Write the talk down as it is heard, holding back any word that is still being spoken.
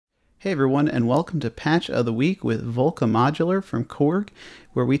Hey everyone, and welcome to Patch of the Week with Volca Modular from Korg,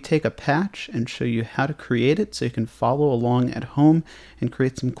 where we take a patch and show you how to create it so you can follow along at home and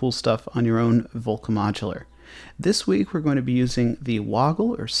create some cool stuff on your own Volca Modular. This week we're going to be using the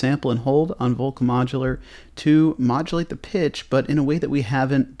woggle or sample and hold on Volca Modular to modulate the pitch, but in a way that we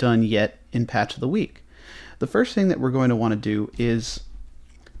haven't done yet in Patch of the Week. The first thing that we're going to want to do is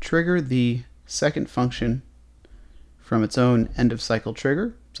trigger the second function from its own end of cycle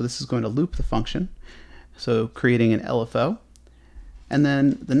trigger. So this is going to loop the function, so creating an LFO. And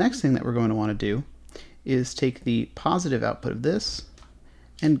then the next thing that we're going to want to do is take the positive output of this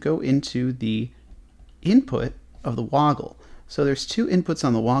and go into the input of the woggle. So there's two inputs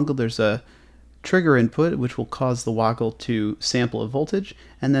on the woggle. There's a trigger input, which will cause the woggle to sample a voltage,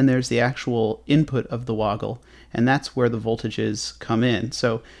 and then there's the actual input of the woggle, and that's where the voltages come in.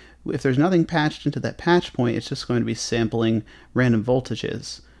 So if there's nothing patched into that patch point, it's just going to be sampling random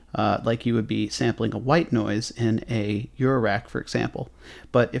voltages, like you would be sampling a white noise in a Eurorack, for example.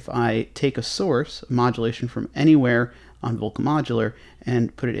 But if I take a source, a modulation from anywhere on Volca Modular,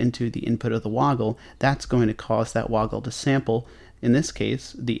 and put it into the input of the woggle, that's going to cause that woggle to sample, in this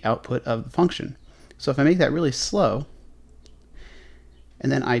case, the output of the function. So if I make that really slow,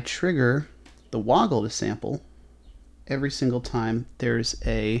 and then I trigger the woggle to sample, every single time there's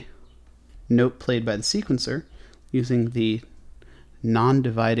a note played by the sequencer using the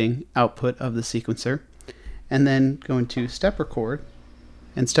non-dividing output of the sequencer, and then go into step record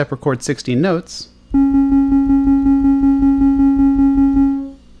and step record 16 notes.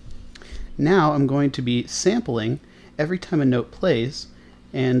 Now I'm going to be sampling every time a note plays,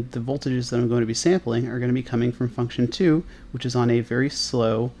 and the voltages that I'm going to be sampling are going to be coming from function 2, which is on a very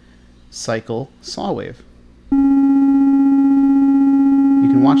slow cycle saw wave. You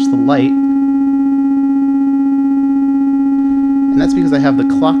can watch the light, and that's because I have the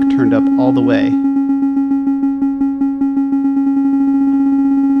clock turned up all the way.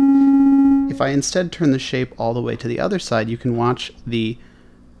 If I instead turn the shape all the way to the other side, you can watch the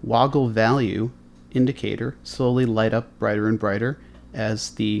woggle value indicator slowly light up brighter and brighter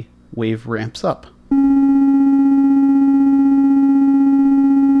as the wave ramps up.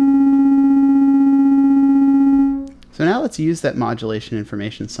 So now let's use that modulation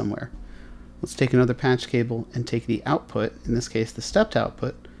information somewhere. Let's take another patch cable and take the output, in this case the stepped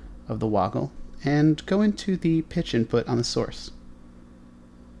output of the woggle, and go into the pitch input on the source.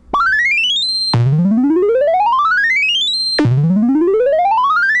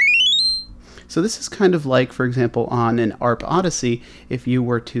 So this is kind of like, for example, on an ARP Odyssey, if you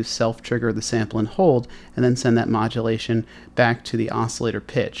were to self-trigger the sample and hold and then send that modulation back to the oscillator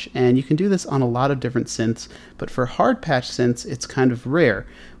pitch. And you can do this on a lot of different synths, but for hard patch synths, it's kind of rare.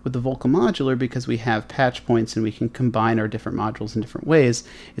 With the Volca Modular, because we have patch points and we can combine our different modules in different ways,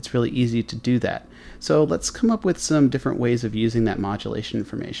 it's really easy to do that. So let's come up with some different ways of using that modulation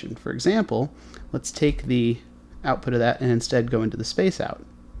information. For example, let's take the output of that and instead go into the space out.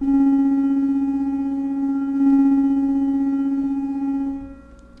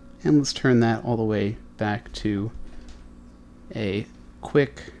 And let's turn that all the way back to a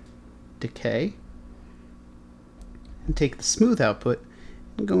quick decay. And take the smooth output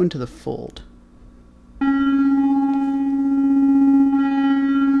and go into the fold.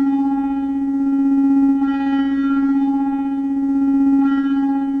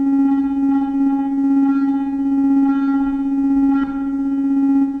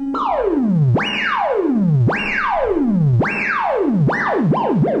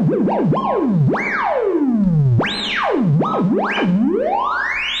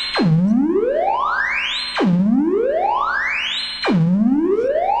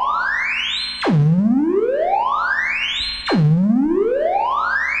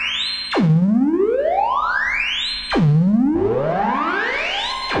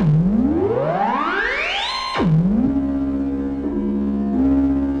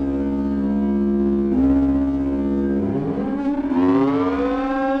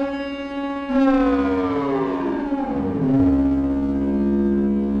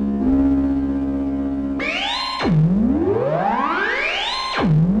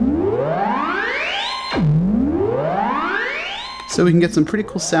 So we can get some pretty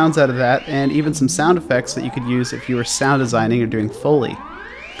cool sounds out of that, and even some sound effects that you could use if you were sound designing or doing Foley.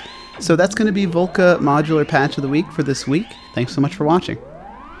 So that's going to be Volca Modular Patch of the Week for this week. Thanks so much for watching.